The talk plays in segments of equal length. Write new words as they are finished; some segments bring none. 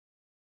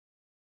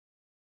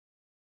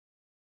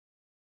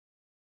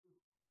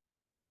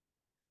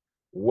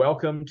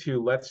Welcome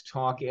to Let's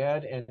Talk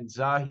Ed. And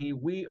Zahi,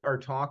 we are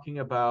talking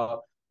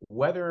about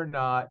whether or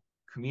not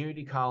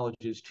community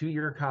colleges,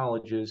 two-year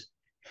colleges,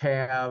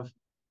 have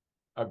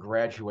a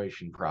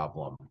graduation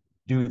problem.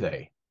 Do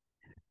they?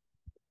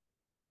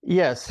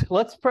 Yes,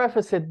 let's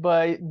preface it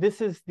by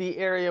this is the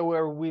area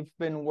where we've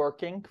been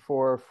working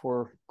for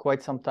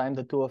quite some time,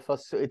 the two of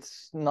us. So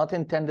it's not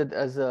intended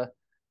as a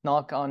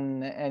knock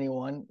on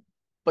anyone,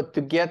 but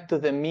to get to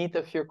the meat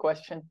of your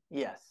question,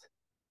 yes.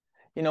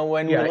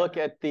 When we Yeah, look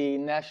at the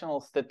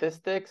national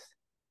statistics,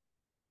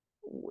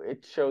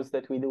 it shows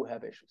that we do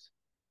have issues.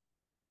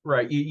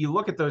 right. You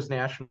look at those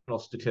national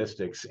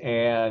statistics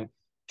and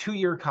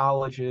two-year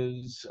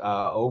colleges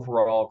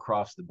overall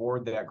across the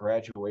board, that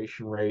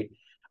graduation rate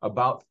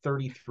about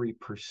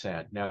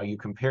 33%. Now you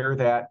compare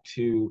that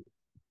to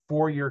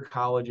four-year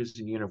colleges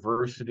and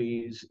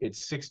universities,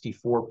 it's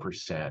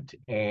 64%.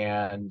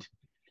 And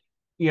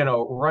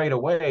right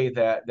away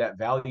that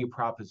value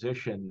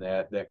proposition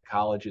that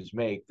colleges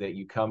make, that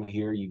you come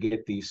here, you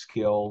get these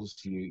skills,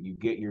 you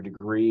get your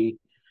degree.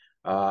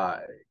 Uh,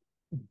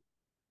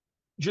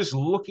 just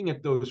looking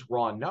at those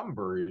raw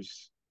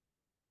numbers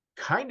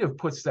kind of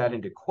puts that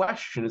into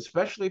question,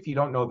 especially if you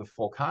don't know the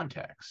full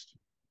context.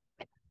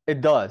 It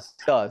does.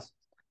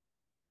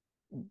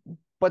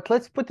 But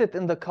let's put it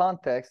in the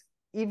context,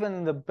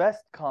 even the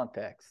best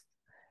context.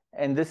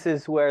 And this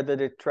is where the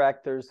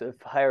detractors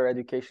of higher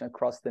education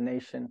across the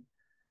nation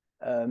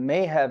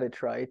may have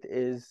it right,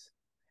 is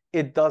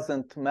it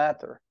doesn't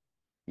matter.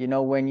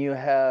 When you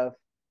have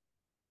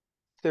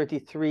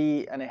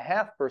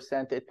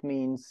 33.5%, it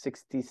means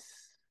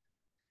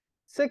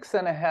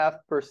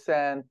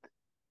 66.5%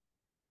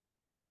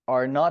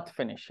 are not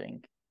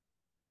finishing.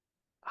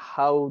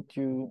 How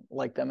do you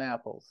like them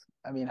apples?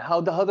 I mean,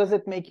 how does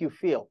it make you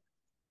feel?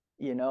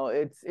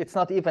 It's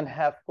not even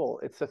half full,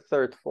 it's a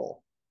third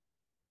full.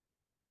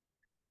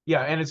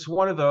 Yeah, and it's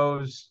one of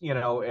those,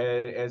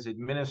 as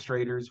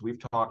administrators, we've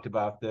talked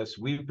about this.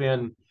 We've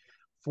been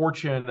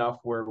fortunate enough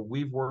where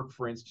we've worked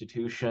for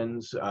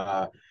institutions,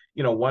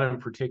 one in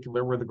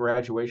particular where the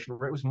graduation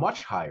rate was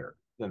much higher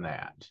than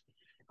that.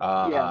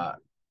 Yeah. Uh,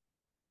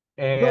 Those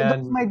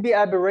and might be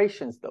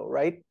aberrations, though,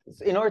 right?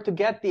 In order to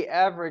get the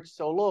average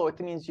so low, it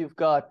means you've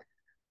got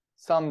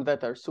some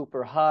that are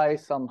super high,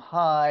 some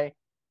high,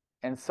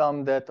 and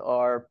some that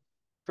are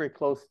pretty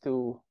close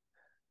to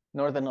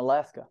northern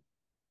Alaska.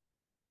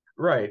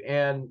 right.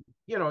 And,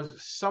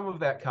 some of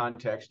that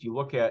context, you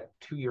look at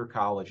two-year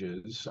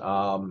colleges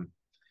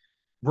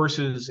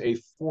versus a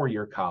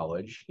four-year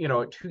college.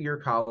 At two-year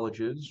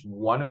colleges,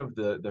 one of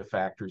the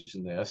factors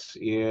in this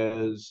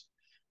is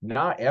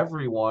not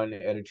everyone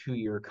at a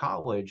two-year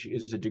college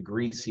is a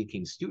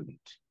degree-seeking student.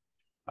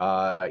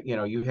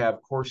 You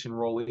have course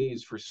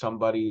enrollees for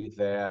somebody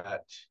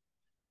that,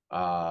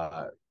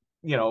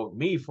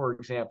 me, for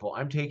example,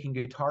 I'm taking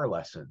guitar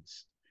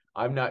lessons.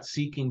 I'm not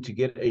seeking to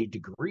get a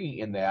degree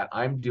in that.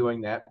 I'm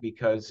doing that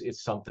because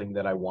it's something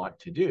that I want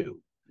to do.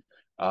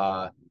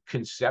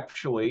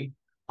 Conceptually,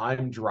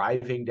 I'm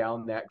driving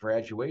down that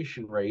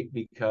graduation rate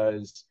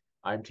because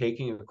I'm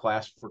taking a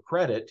class for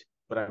credit,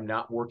 but I'm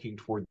not working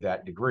toward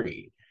that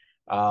degree.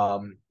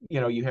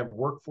 You have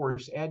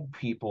workforce ed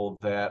people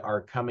that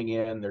are coming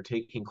in, they're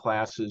taking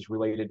classes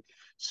related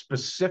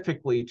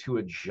specifically to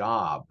a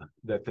job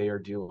that they are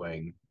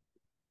doing.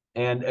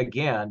 And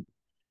again,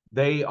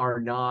 they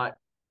are not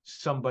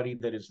somebody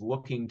that is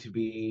looking to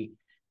be,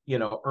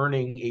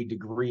 earning a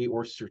degree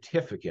or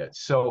certificate.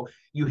 So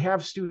you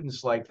have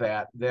students like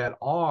that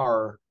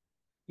are,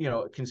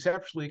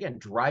 conceptually, again,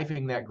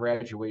 driving that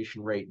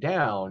graduation rate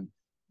down,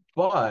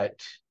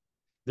 but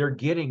they're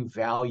getting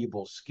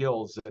valuable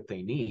skills that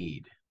they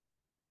need.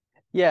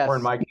 Or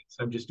in Yes, my case,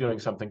 I'm just doing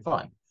something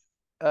fun.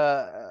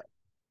 uh,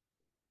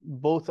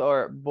 both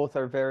are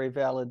very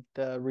valid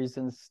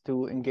reasons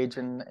to engage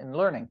in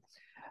learning.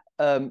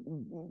 Um,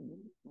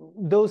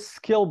 those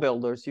skill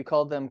builders, you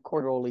call them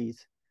core enrollees,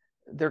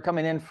 they're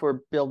coming in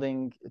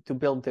to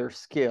build their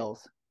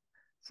skills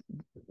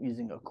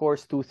using a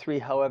course, 2, 3,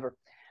 however.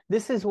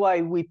 This is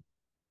why we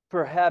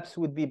perhaps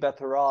would be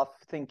better off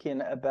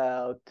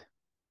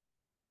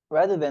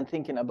rather than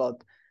thinking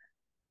about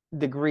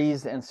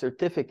degrees and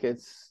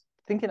certificates,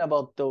 thinking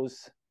about the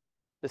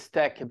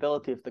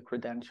stackability of the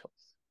credentials.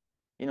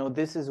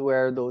 This is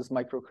where those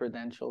micro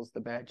credentials,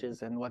 the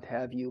badges and what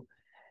have you,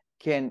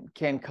 can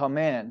come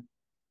in.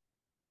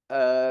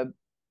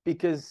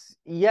 Because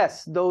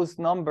yes, those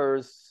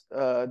numbers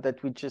that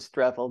we just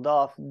rattled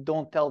off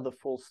don't tell the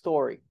full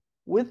story.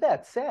 With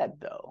that said,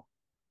 though,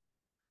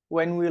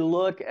 when we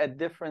look at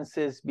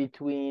differences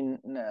between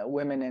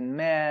women and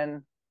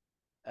men,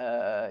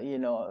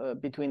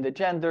 between the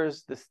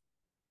genders,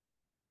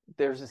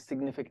 there's a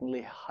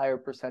significantly higher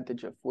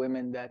percentage of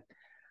women that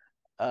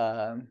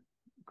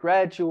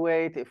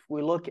graduate. If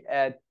we look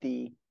at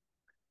the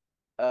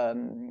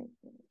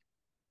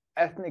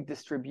ethnic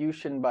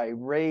distribution by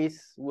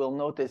race, we'll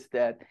notice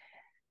that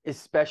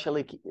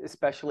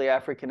especially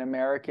African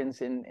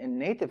Americans and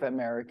Native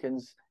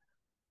Americans,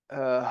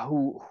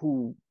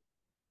 who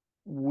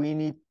we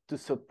need to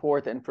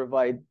support and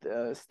provide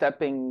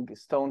stepping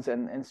stones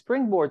and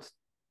springboards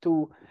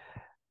to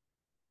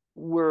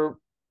where,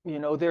 you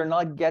know, they're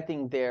not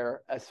getting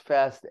there as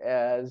fast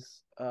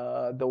as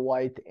the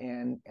white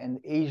and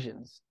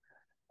Asians.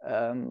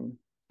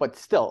 But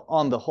still,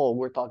 on the whole,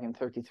 we're talking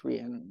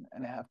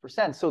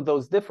 33.5%. So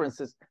those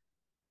differences,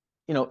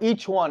 you know,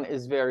 each one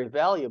is very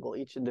valuable,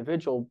 each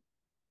individual.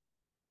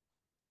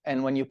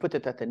 And when you put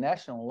it at the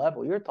national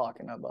level, you're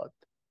talking about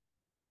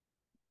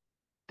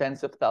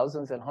tens of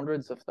thousands and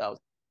hundreds of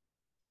thousands.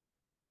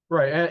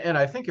 Right. And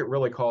I think it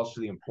really calls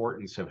to the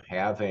importance of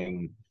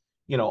having,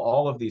 you know,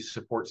 all of these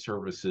support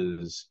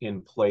services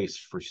in place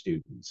for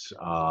students.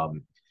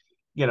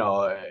 You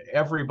know,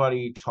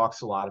 everybody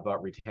talks a lot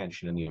about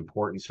retention and the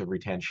importance of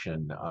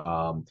retention.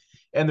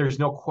 And there's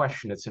no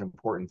question it's an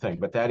important thing,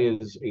 but that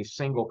is a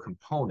single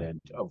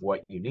component of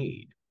what you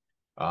need.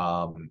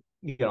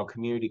 You know,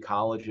 community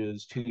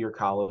colleges, two-year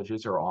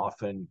colleges are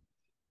often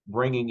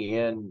bringing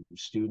in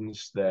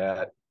students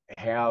that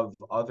have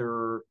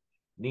other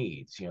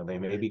needs. You know, they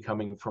may be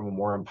coming from a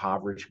more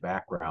impoverished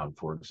background,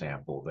 for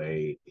example.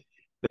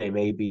 They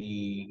may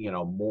be, you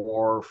know,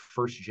 more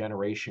first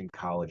generation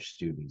college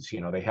students.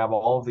 You know, they have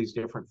all of these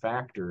different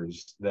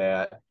factors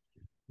that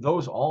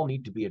those all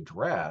need to be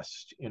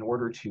addressed in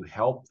order to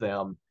help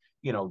them,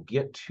 you know,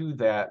 get to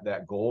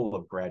that goal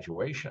of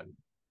graduation.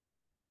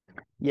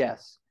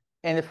 Yes.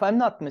 And if I'm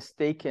not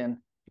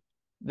mistaken,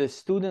 the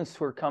students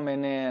who are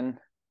coming in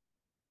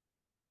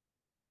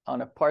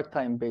on a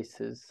part-time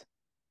basis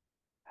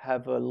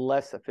have a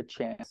less of a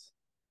chance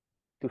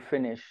to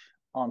finish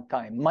on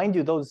time. Mind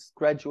you, those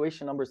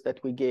graduation numbers that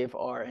we gave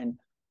are in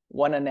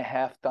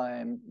 1.5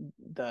 times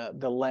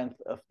the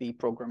length of the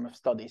program of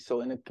study.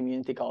 So in a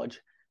community college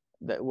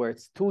where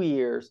it's 2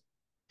 years,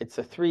 it's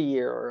a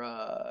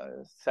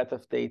 3-year set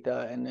of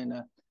data, and in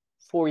a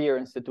 4-year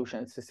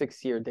institution, it's a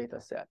 6-year data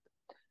set.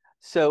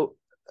 So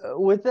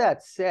with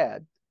that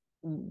said,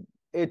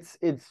 it's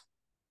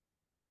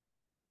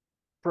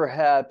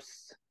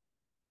perhaps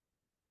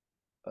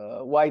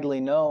widely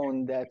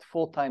known that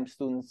full-time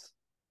students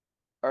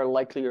are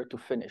likelier to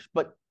finish.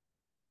 But,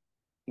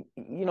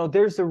 you know,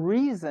 there's a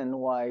reason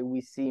why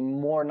we see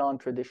more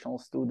non-traditional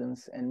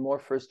students and more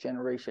first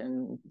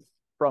generation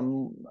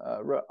from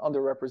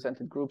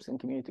underrepresented groups in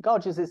community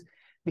colleges, is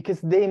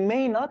because they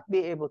may not be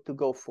able to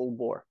go full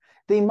bore.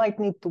 They might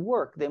need to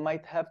work. They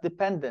might have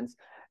dependents.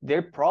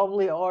 They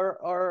probably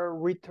are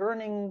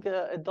returning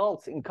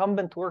adults,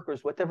 incumbent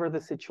workers, whatever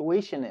the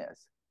situation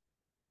is.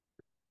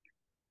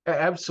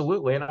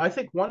 Absolutely. And I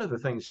think one of the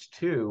things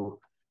too,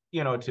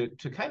 you know,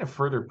 to kind of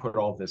further put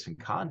all this in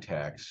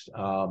context,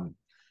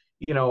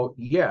 you know,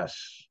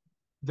 yes,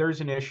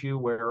 there's an issue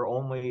where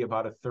only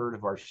about 1/3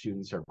 of our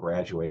students are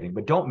graduating,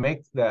 but don't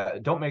make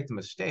the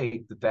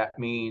mistake that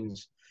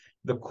means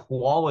the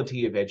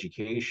quality of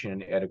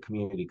education at a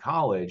community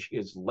college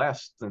is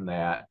less than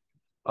that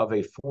of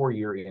a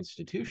 4-year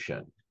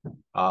institution.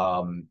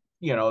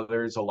 You know,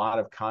 there's a lot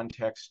of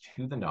context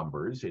to the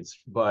numbers.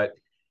 But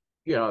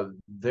you know,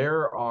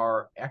 there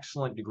are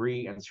excellent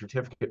degree and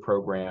certificate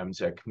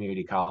programs at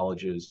community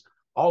colleges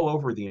all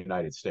over the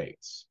United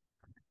States.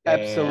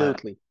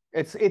 Absolutely.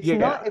 It's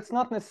yeah.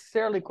 not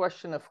necessarily a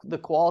question of the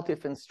quality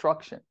of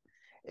instruction.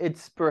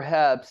 It's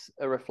perhaps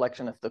a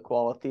reflection of the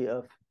quality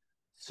of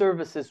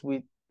services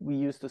we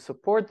use to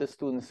support the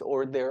students,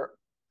 or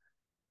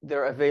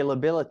their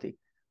availability.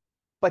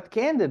 But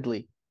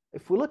candidly,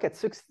 if we look at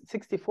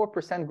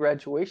 64%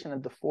 graduation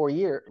at the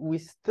 4-year, we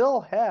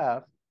still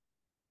have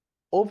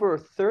over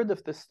 1/3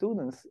 of the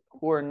students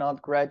who are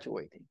not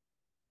graduating.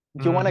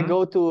 Do you want to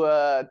go to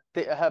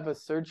have a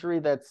surgery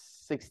that's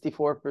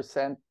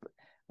 64%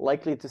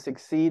 likely to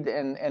succeed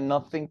and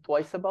not think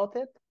twice about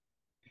it?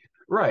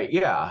 Right.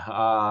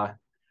 Yeah.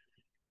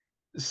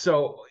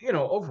 So, you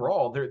know,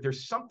 overall,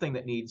 there's something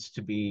that needs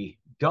to be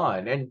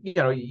done. And, you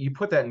know, you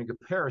put that in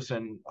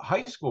comparison,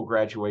 high school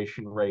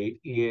graduation rate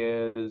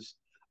is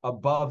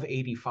above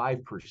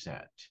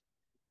 85%.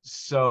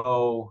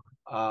 So,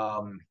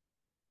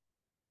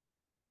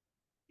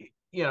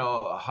 you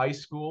know, high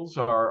schools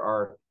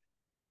are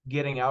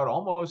getting out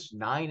almost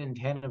 9 in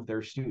 10 of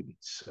their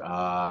students,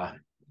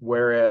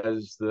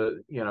 whereas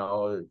the, you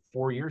know,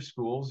 4-year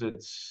schools,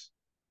 it's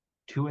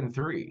 2 of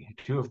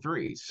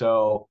 3.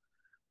 So,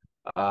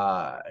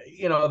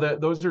 you know,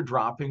 those are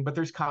dropping, but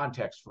there's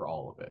context for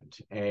all of it.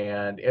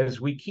 And as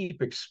we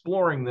keep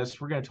exploring this,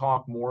 we're going to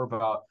talk more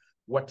about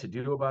what to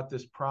do about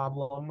this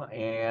problem.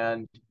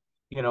 And,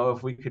 you know,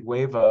 if we could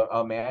wave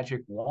a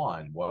magic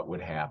wand, what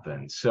would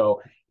happen?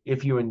 So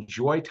if you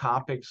enjoy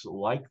topics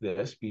like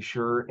this, be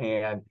sure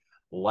and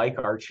like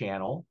our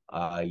channel.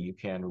 You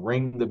can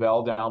ring the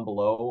bell down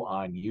below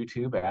on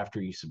YouTube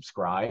after you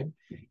subscribe,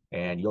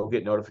 and you'll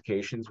get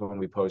notifications when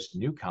we post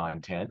new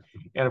content.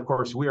 And of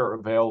course, we are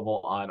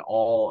available on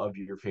all of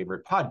your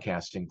favorite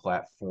podcasting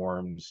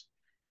platforms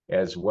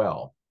as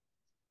well.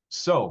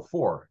 So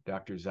for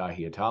Dr.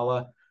 Zahi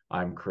Atallah,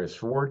 I'm Chris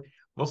Ford.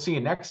 We'll see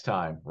you next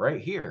time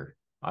right here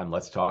on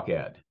Let's Talk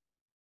Ed.